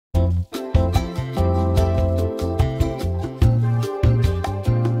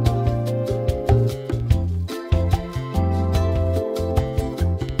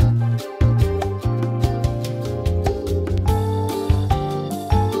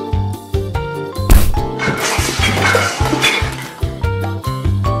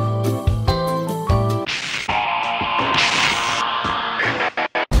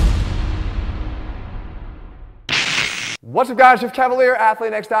What's up, guys? Jeff Cavalier,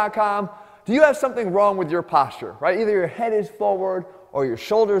 ATHLEAN-X.com. Do you have something wrong with your posture, right? Either your head is forward, or your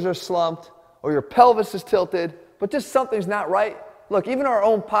shoulders are slumped, or your pelvis is tilted, but just something's not right? Look, even our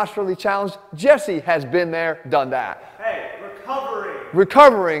own posturally challenged Jesse has been there, done that. Hey,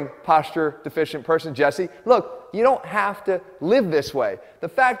 Recovering posture deficient person, Jesse. Look, you don't have to live this way. The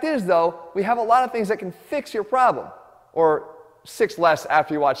fact is, though, we have a lot of things that can fix your problem, or 6 less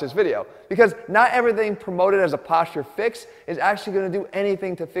after you watch this video, because not everything promoted as a posture fix is actually going to do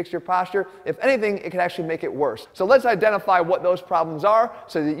anything to fix your posture. If anything, it can actually make it worse. So let's identify what those problems are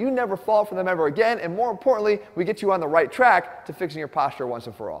so that you never fall for them ever again, and more importantly, we get you on the right track to fixing your posture once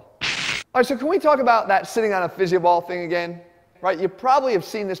and for all. All right, so can we talk about that sitting on a physio ball thing again? Right, you probably have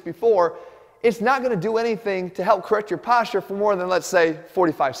seen this before. It's not going to do anything to help correct your posture for more than, let's say,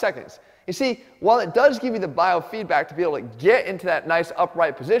 45 seconds. You see, while it does give you the biofeedback to be able to get into that nice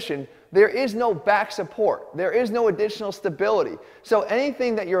upright position, there is no back support. There is no additional stability. So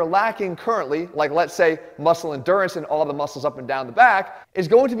anything that you're lacking currently, like let's say muscle endurance and all the muscles up and down the back, is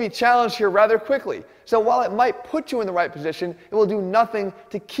going to be challenged here rather quickly. So while it might put you in the right position, it will do nothing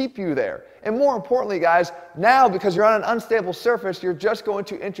to keep you there. And more importantly, guys, now because you're on an unstable surface, you're just going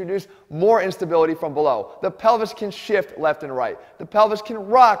to introduce more instability from below. The pelvis can shift left and right. The pelvis can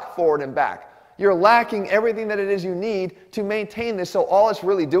rock forward and back. You're lacking everything that it is you need to maintain this, so all it's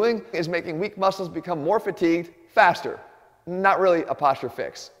really doing is making weak muscles become more fatigued faster. Not really a posture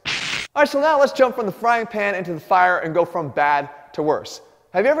fix. All right, so now let's jump from the frying pan into the fire and go from bad to worse.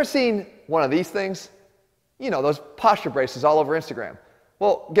 Have you ever seen one of these things? You know, those posture braces all over Instagram.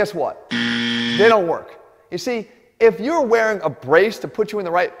 Well, guess what? They don't work. You see, if you're wearing a brace to put you in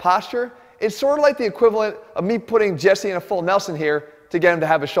the right posture, it's sort of like the equivalent of me putting Jesse in a full Nelson here to get him to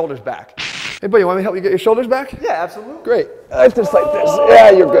have his shoulders back. Hey, buddy, you want me to help you get your shoulders back? Yeah, absolutely. Great. It's just like this. Yeah,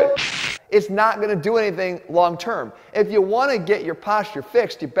 you're good. It's not going to do anything long term. If you want to get your posture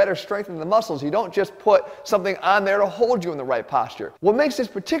fixed, you better strengthen the muscles. You don't just put something on there to hold you in the right posture. What makes this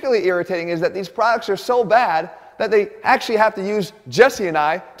particularly irritating is that these products are so bad that they actually have to use Jesse and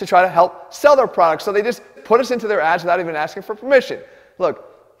I to try to help sell their products. So they just put us into their ads without even asking for permission.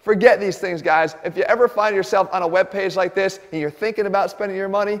 Look, forget these things, guys. If you ever find yourself on a web page like this and you're thinking about spending your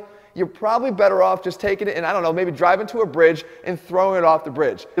money, you're probably better off just taking it and, I don't know, maybe driving to a bridge and throwing it off the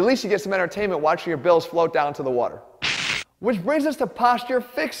bridge. At least you get some entertainment watching your bills float down to the water. Which brings us to posture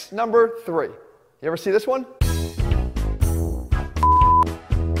fix number 3. You ever see this one?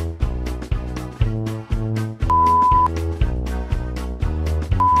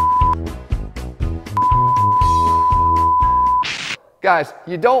 Guys,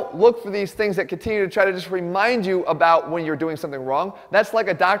 you don't look for these things that continue to try to just remind you about when you're doing something wrong. That's like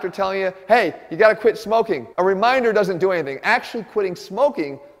a doctor telling you, hey, you got to quit smoking. A reminder doesn't do anything. Actually, quitting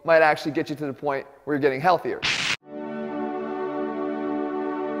smoking might actually get you to the point where you're getting healthier.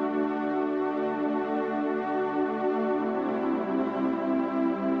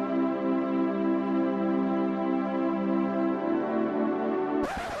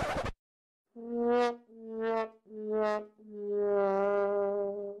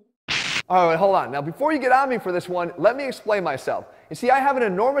 All right, hold on. Now, before you get on me for this one, let me explain myself. You see, I have an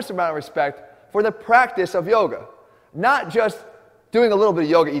enormous amount of respect for the practice of yoga, not just doing a little bit of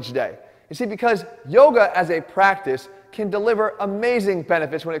yoga each day. You see, because yoga as a practice can deliver amazing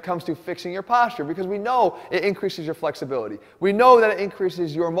benefits when it comes to fixing your posture, because we know it increases your flexibility. We know that it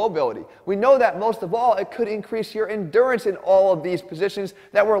increases your mobility. We know that most of all, it could increase your endurance in all of these positions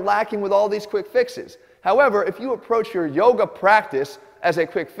that we're lacking with all these quick fixes. However, if you approach your yoga practice as a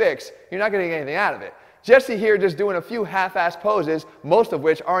quick fix, you're not getting anything out of it. Jesse here just doing a few half-assed poses, most of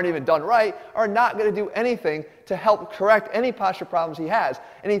which aren't even done right, are not going to do anything to help correct any posture problems he has.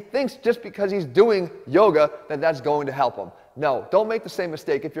 And he thinks just because he's doing yoga that that's going to help him. No, don't make the same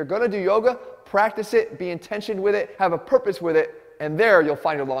mistake. If you're going to do yoga, practice it, be intentioned with it, have a purpose with it, and there you'll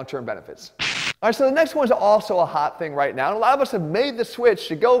find your long-term benefits. All right, so the next one's also a hot thing right now. And a lot of us have made the switch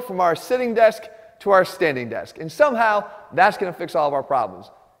to go from our sitting desk to our standing desk. And somehow, that's going to fix all of our problems.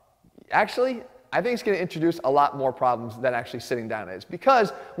 Actually, I think it's going to introduce a lot more problems than actually sitting down is.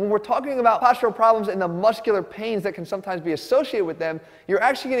 Because when we're talking about postural problems and the muscular pains that can sometimes be associated with them, you're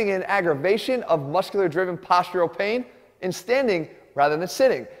actually getting an aggravation of muscular-driven postural pain in standing rather than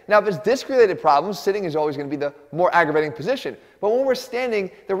sitting. Now, if it's disc-related problems, sitting is always going to be the more aggravating position. But when we're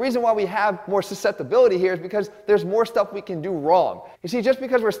standing, the reason why we have more susceptibility here is because there's more stuff we can do wrong. You see, just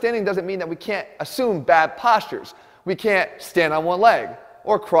because we're standing doesn't mean that we can't assume bad postures. We can't stand on one leg,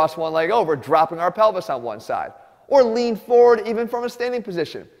 or cross one leg over, dropping our pelvis on one side, or lean forward even from a standing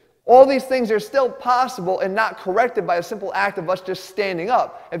position, All these things are still possible and not corrected by a simple act of us just standing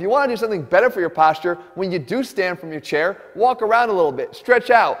up. If you want to do something better for your posture, when you do stand from your chair, walk around a little bit,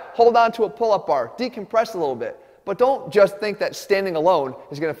 stretch out, hold on to a pull-up bar, decompress a little bit. But don't just think that standing alone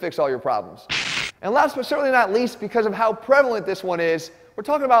is going to fix all your problems. And last but certainly not least, because of how prevalent this one is, we're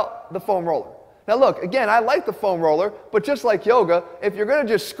talking about the foam roller. Now look, again, I like the foam roller, but just like yoga, if you're going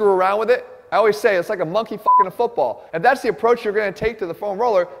to just screw around with it, I always say it's like a monkey fucking a football. If that's the approach you're going to take to the foam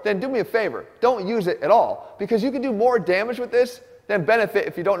roller, then do me a favor. Don't use it at all, because you can do more damage with this than benefit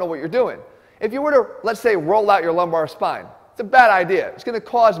if you don't know what you're doing. If you were to, let's say, roll out your lumbar spine, it's a bad idea. It's going to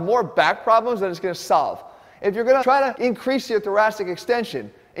cause more back problems than it's going to solve. If you're going to try to increase your thoracic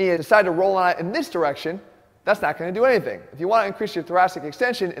extension and you decide to roll on it in this direction, that's not going to do anything. If you want to increase your thoracic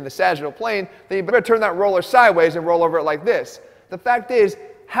extension in the sagittal plane, then you better turn that roller sideways and roll over it like this. The fact is,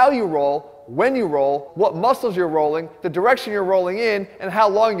 how you roll, when you roll, what muscles you're rolling, the direction you're rolling in, and how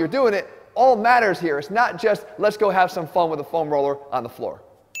long you're doing it, all matters here. It's not just, let's go have some fun with a foam roller on the floor.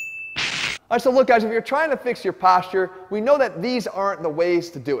 All right, so look guys, if you're trying to fix your posture, we know that these aren't the ways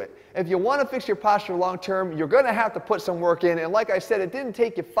to do it. If you want to fix your posture long term, you're going to have to put some work in. And like I said, it didn't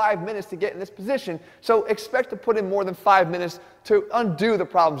take you 5 minutes to get in this position, so expect to put in more than 5 minutes to undo the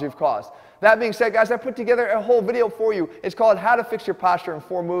problems you've caused. That being said, guys, I put together a whole video for you. It's called How to Fix Your Posture in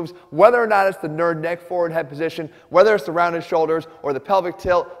 4 Moves. Whether or not it's the nerd neck forward head position, whether it's the rounded shoulders or the pelvic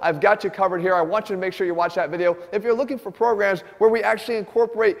tilt, I've got you covered here. I want you to make sure you watch that video. If you're looking for programs where we actually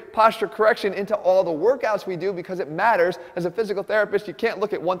incorporate posture correction into all the workouts we do, because it matters. As a physical therapist, you can't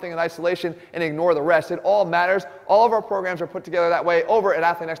look at one thing in isolation and ignore the rest. It all matters. All of our programs are put together that way over at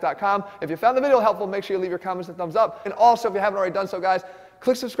ATHLEAN-X.com. If you found the video helpful, make sure you leave your comments and thumbs up. And also, if you haven't already done so, guys,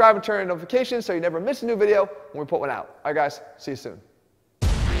 click subscribe and turn on notifications so you never miss a new video when we put one out. All right, guys, see you soon.